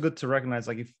it's also good to recognize,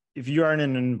 like, if you are in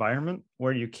an environment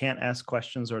where you can't ask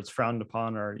questions or it's frowned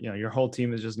upon, or, your whole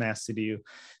team is just nasty to you,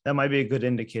 that might be a good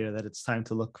indicator that it's time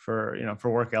to look for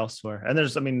work elsewhere. And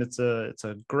it's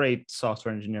a great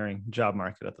software engineering job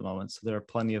market at the moment. So there are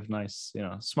plenty of nice,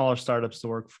 smaller startups to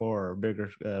work for, or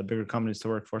bigger companies to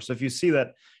work for. So if you see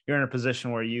that you're in a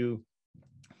position where you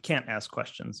can't ask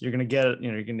questions, you're going to get it,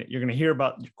 you're going to hear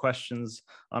about your questions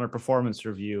on a performance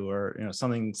review or,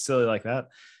 something silly like that.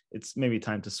 It's maybe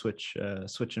time to switch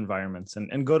environments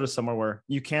and go to somewhere where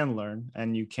you can learn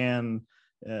and you can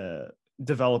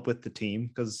develop with the team,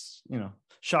 because,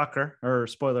 shocker or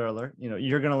spoiler alert,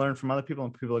 you're going to learn from other people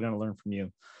and people are going to learn from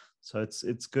you. So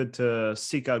it's good to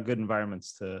seek out good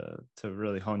environments to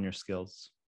really hone your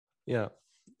skills. Yeah.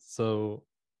 So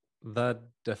that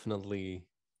definitely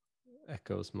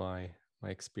echoes my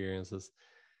experiences.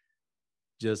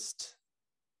 Just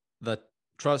that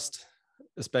trust,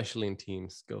 especially in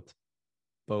teams, goes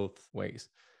both ways.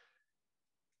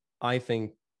 I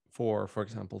think for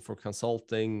example, for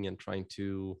consulting and trying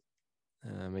to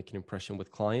make an impression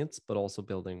with clients, but also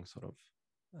building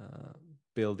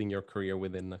your career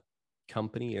within a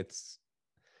company, it's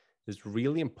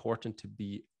really important to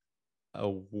be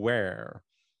aware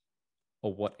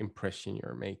of what impression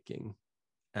you're making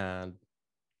and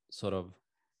sort of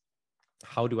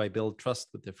how do I build trust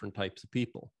with different types of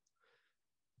people?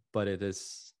 But it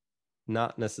is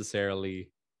not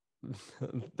necessarily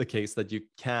the case that you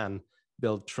can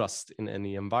build trust in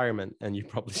any environment, and you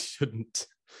probably shouldn't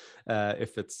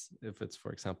if it's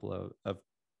for example a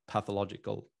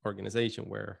pathological organization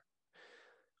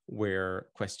where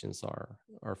questions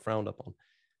are frowned upon.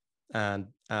 And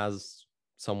as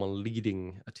someone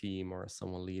leading a team or as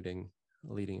someone leading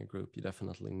a group, you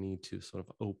definitely need to sort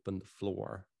of open the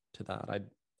floor to that.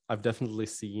 I've definitely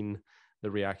seen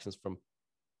the reactions from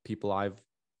people I've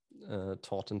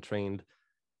taught and trained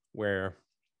where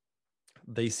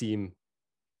they seem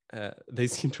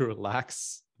to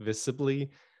relax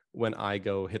visibly when I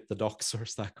go hit the docs or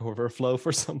Stack Overflow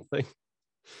for something.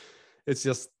 It's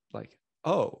just like,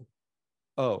 oh,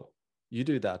 you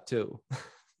do that too.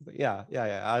 yeah.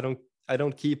 I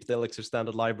don't keep the Elixir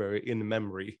standard library in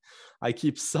memory. I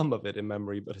keep some of it in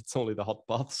memory, but it's only the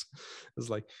hotpaths. It's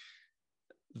like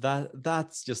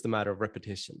that's just a matter of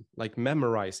repetition. Like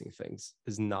memorizing things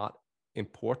is not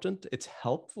important. It's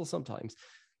helpful sometimes,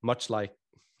 much like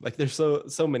there's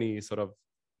so many sort of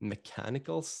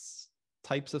mechanical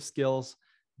types of skills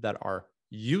that are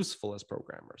useful as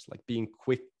programmers, like being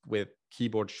quick with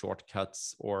keyboard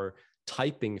shortcuts or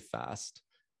typing fast.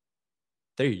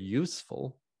 They're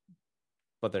useful,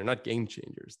 but they're not game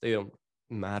changers. They don't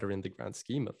matter in the grand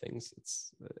scheme of things.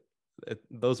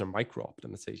 Those are micro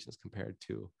optimizations compared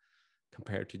to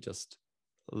just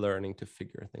learning to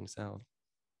figure things out.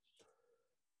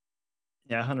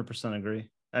 Yeah, 100% agree.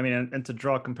 I mean, and to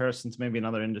draw a comparison to maybe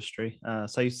another industry.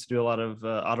 So I used to do a lot of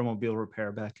automobile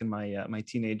repair back in my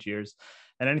teenage years.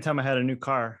 And anytime I had a new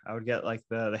car, I would get like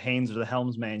the Haynes or the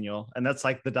Helms manual. And that's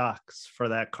like the docs for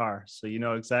that car. So you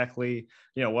know exactly,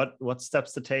 what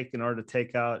steps to take in order to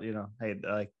take out,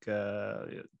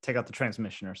 take out the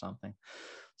transmission or something.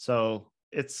 So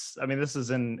this is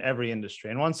in every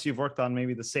industry. And once you've worked on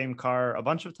maybe the same car a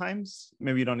bunch of times,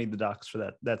 maybe you don't need the docs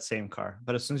for that same car.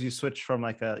 But as soon as you switch from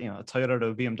like a Toyota to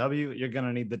a BMW, you're going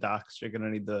to need the docs. You're going to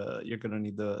need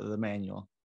the manual.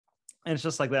 And it's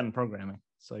just like that in programming.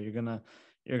 So you're going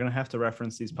to have to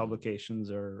reference these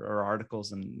publications or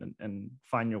articles and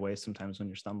find your way sometimes when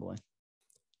you're stumbling.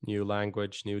 New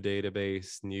language, new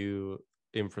database, new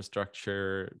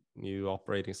infrastructure, new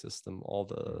operating system,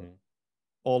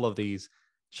 all of these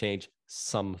change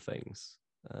some things,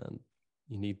 and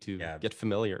you need to get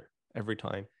familiar every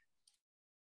time.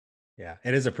 Yeah,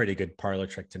 it is a pretty good parlor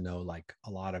trick to know like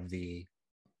a lot of the,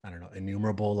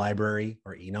 enumerable library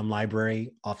or enum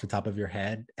library off the top of your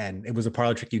head. And it was a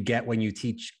parlor trick you get when you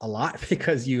teach a lot,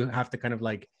 because you have to kind of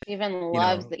like Steven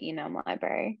loves the enum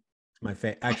library. My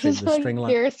actually the string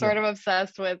you're sort of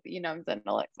obsessed with enums and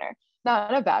Elixir,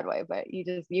 not in a bad way, but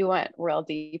you went real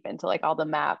deep into like all the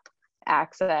map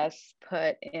access,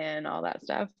 put in, all that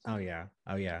stuff. Oh yeah,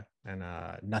 and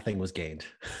nothing was gained.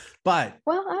 But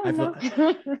well, I don't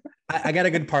know. I got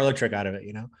a good parlor trick out of it,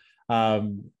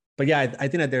 but yeah, I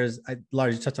think that I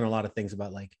largely touched on a lot of things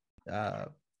about like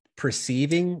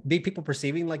people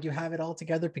perceiving like you have it all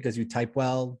together because you type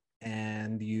well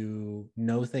and you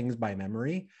know things by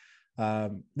memory.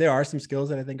 There are some skills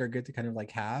that I think are good to kind of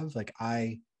like have. Like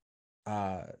I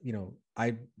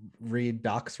read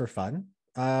docs for fun.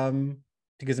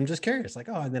 Because I'm just curious, like,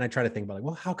 and then I try to think about like,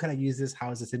 well, how could I use this? How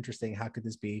is this interesting? How could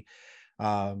this be,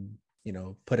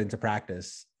 put into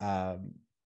practice?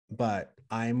 But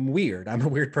I'm weird. I'm a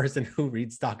weird person who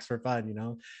reads docs for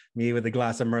fun, me with a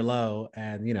glass of Merlot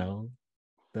and,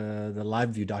 the live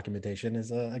view documentation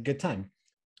is a good time.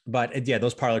 But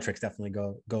those parlor tricks definitely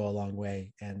go a long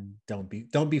way. And don't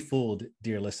be fooled,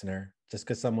 dear listener. Just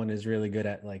because someone is really good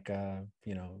at like,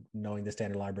 knowing the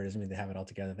standard library doesn't mean they have it all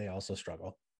together. They also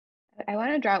struggle. I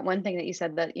want to draw out one thing that you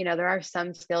said that, there are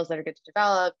some skills that are good to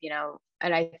develop,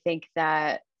 and I think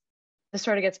that this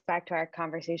sort of gets back to our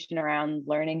conversation around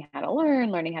learning how to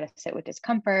learn, learning how to sit with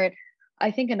discomfort.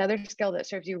 I think another skill that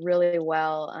serves you really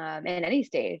well in any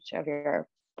stage of your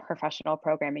professional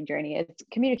programming journey is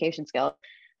communication skill.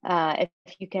 If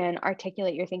you can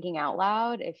articulate your thinking out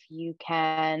loud, if you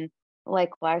can,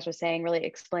 like Lars was saying, really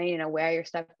explain, where you're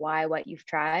stuck, why, what you've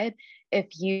tried.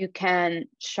 If you can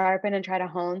sharpen and try to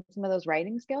hone some of those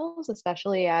writing skills,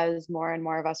 especially as more and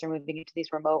more of us are moving into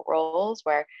these remote roles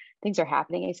where things are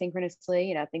happening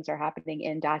asynchronously, things are happening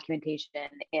in documentation,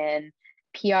 in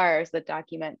PRs that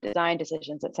document design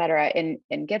decisions, et cetera, in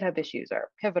GitHub issues or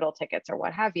pivotal tickets or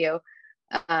what have you.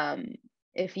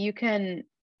 If you can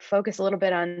focus a little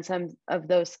bit on some of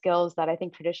those skills that I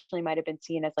think traditionally might have been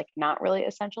seen as like not really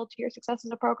essential to your success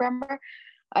as a programmer,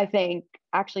 I think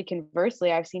actually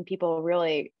conversely, I've seen people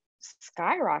really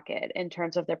skyrocket in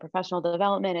terms of their professional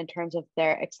development, in terms of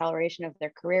their acceleration of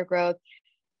their career growth,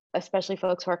 especially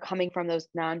folks who are coming from those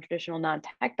non-traditional,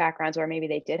 non-tech backgrounds where maybe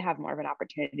they did have more of an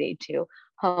opportunity to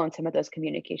hone some of those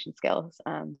communication skills.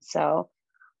 So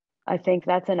I think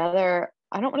that's another,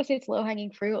 I don't want to say it's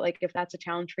low-hanging fruit. Like if that's a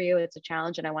challenge for you, it's a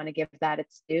challenge and I want to give that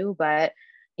its due. But,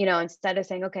 you know, instead of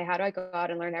saying, okay, how do I go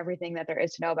out and learn everything that there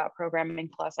is to know about programming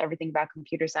plus everything about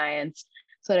computer science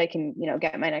so that I can, you know,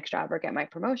 get my next job or get my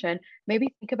promotion,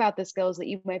 maybe think about the skills that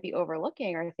you might be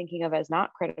overlooking or thinking of as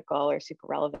not critical or super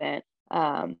relevant.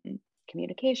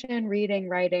 Communication, reading,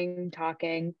 writing,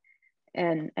 talking,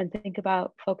 and think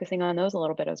about focusing on those a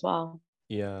little bit as well.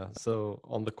 Yeah. So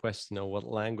on the question of what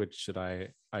language should I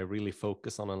really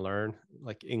focus on and learn,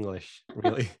 like English,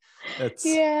 really. It's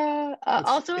yeah.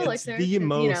 Also it's Elixir, the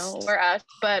most, you know, we're us,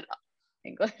 but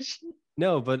English.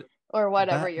 No, but or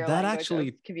whatever your that language actually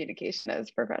of communication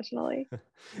is professionally.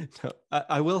 No,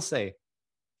 I will say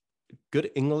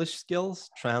good English skills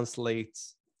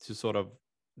translates to sort of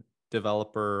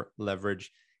developer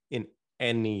leverage in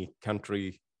any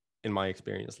country, in my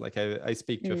experience. Like I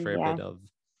speak to a fair bit of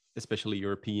especially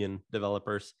European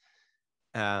developers,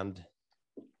 and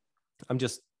I'm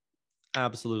just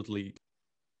absolutely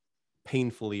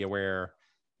painfully aware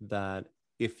that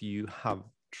if you have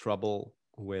trouble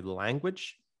with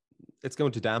language, it's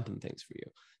going to dampen things for you.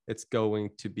 It's going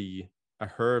to be a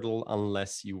hurdle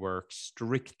unless you work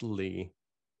strictly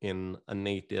in a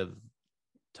native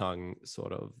tongue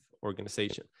sort of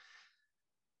organization.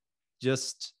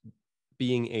 Just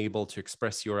being able to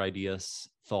express your ideas,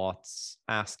 thoughts,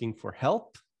 asking for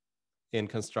help in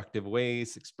constructive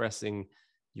ways, expressing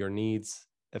your needs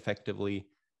effectively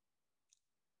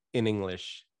in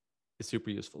English is super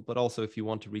useful. But also if you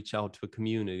want to reach out to a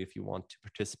community, if you want to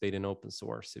participate in open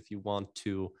source, if you want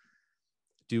to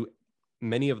do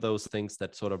many of those things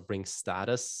that sort of bring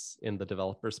status in the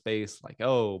developer space, like,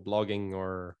 oh, blogging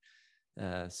or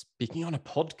speaking on a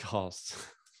podcast,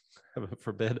 heaven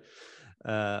forbid,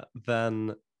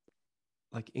 then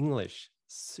like English,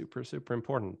 super, super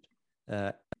important.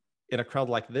 In a crowd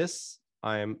like this,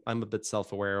 I'm a bit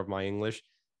self-aware of my English,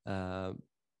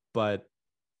 but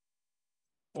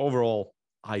overall,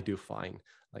 I do fine.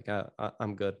 Like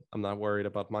I'm good. I'm not worried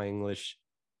about my English,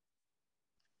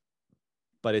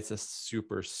 but it's a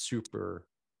super, super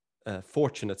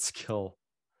fortunate skill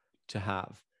to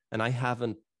have. And I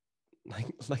haven't,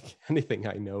 like anything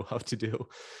I know how to do,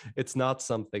 it's not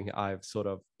something I've sort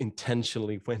of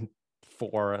intentionally went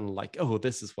for and like, oh,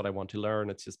 this is what I want to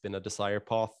learn. It's just been a desire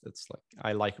path. It's like,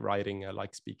 I like writing, I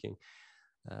like speaking,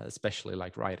 especially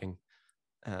like writing,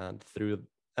 and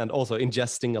also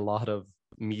ingesting a lot of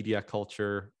media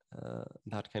culture,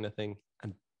 that kind of thing,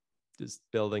 and just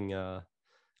building a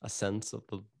sense of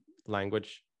the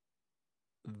language.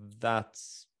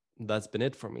 That's been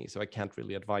it for me. So I can't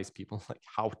really advise people like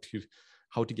how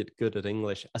to get good at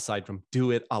English aside from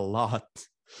do it a lot.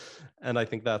 And I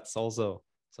think that's also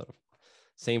sort of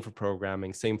same for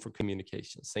programming, same for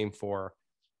communication, same for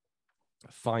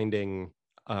finding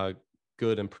a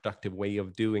good and productive way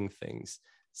of doing things,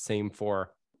 same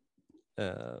for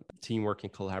teamwork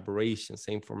and collaboration,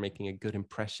 same for making a good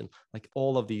impression. Like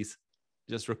all of these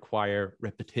just require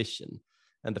repetition,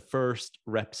 and the first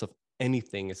reps of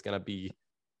anything is going to be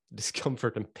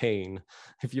discomfort and pain.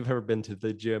 If you've ever been to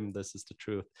the gym, this is the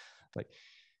truth. Like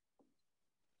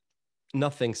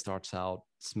nothing starts out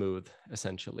smooth,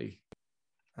 essentially.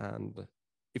 And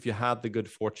if you had the good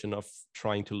fortune of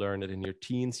trying to learn it in your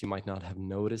teens, you might not have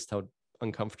noticed how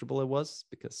uncomfortable it was,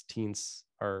 because teens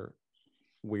are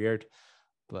weird.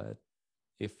 But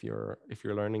if you're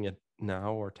learning it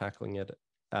now or tackling it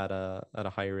at a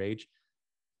higher age,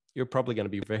 you're probably going to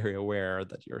be very aware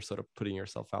that you're sort of putting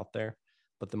yourself out there.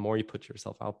 But the more you put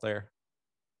yourself out there,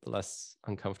 the less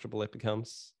uncomfortable it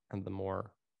becomes and the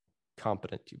more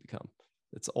competent you become.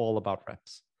 It's all about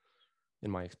reps, in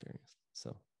my experience.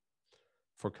 So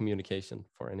for communication,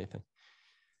 for anything.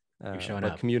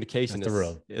 But communication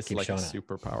is like a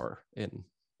superpower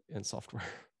in software.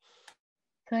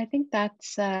 So I think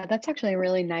that's actually a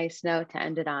really nice note to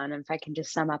end it on. If I can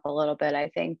just sum up a little bit, I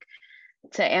think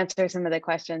to answer some of the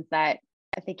questions that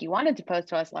I think you wanted to pose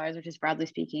to us, Lars, which is broadly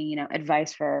speaking, you know,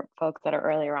 advice for folks that are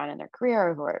earlier on in their career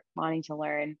or who are wanting to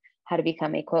learn how to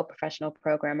become a quote professional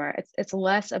programmer. It's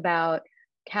less about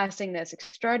casting this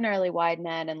extraordinarily wide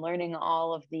net and learning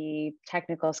all of the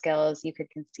technical skills you could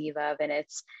conceive of, and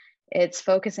it's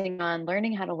focusing on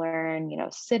learning how to learn, you know,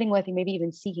 sitting with you, maybe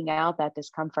even seeking out that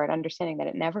discomfort, understanding that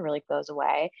it never really goes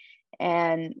away,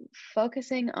 and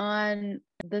focusing on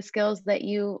the skills that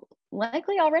you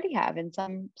likely already have in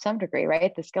some degree,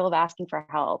 right? The skill of asking for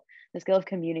help, the skill of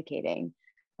communicating,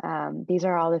 These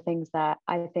are all the things that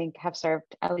I think have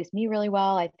served at least me really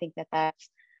well. I think that that's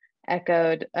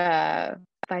echoed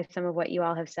by some of what you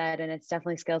all have said, and it's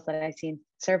definitely skills that I've seen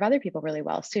serve other people really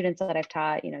well, students that I've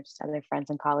taught, just other friends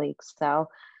and colleagues. So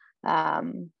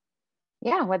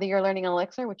yeah, whether you're learning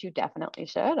Elixir, which you definitely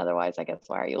should, otherwise I guess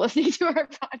why are you listening to our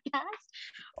podcast,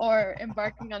 or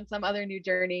embarking on some other new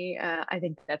journey, I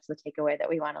think that's the takeaway that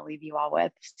we want to leave you all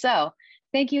with. So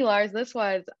thank you, Lars. This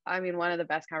was, one of the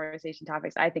best conversation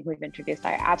topics I think we've introduced.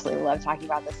 I absolutely love talking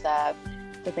about this stuff.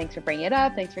 So thanks for bringing it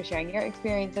up. Thanks for sharing your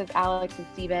experiences, Alex and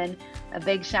Stephen. A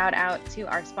big shout out to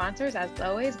our sponsors, as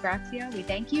always, Grazia. We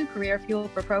thank you. Career Fuel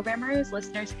for Programmers.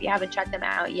 Listeners, if you haven't checked them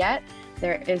out yet,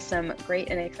 there is some great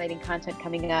and exciting content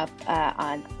coming up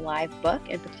on Livebook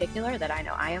in particular that I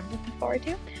know I am looking forward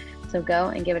to. So go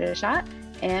and give it a shot.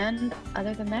 And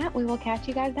other than that, we will catch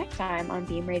you guys next time on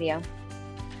Beam Radio.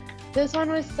 This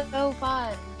one was so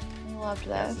fun. I loved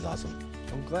this. This is awesome.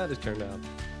 I'm glad it turned out.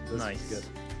 This Nice. was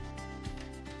good.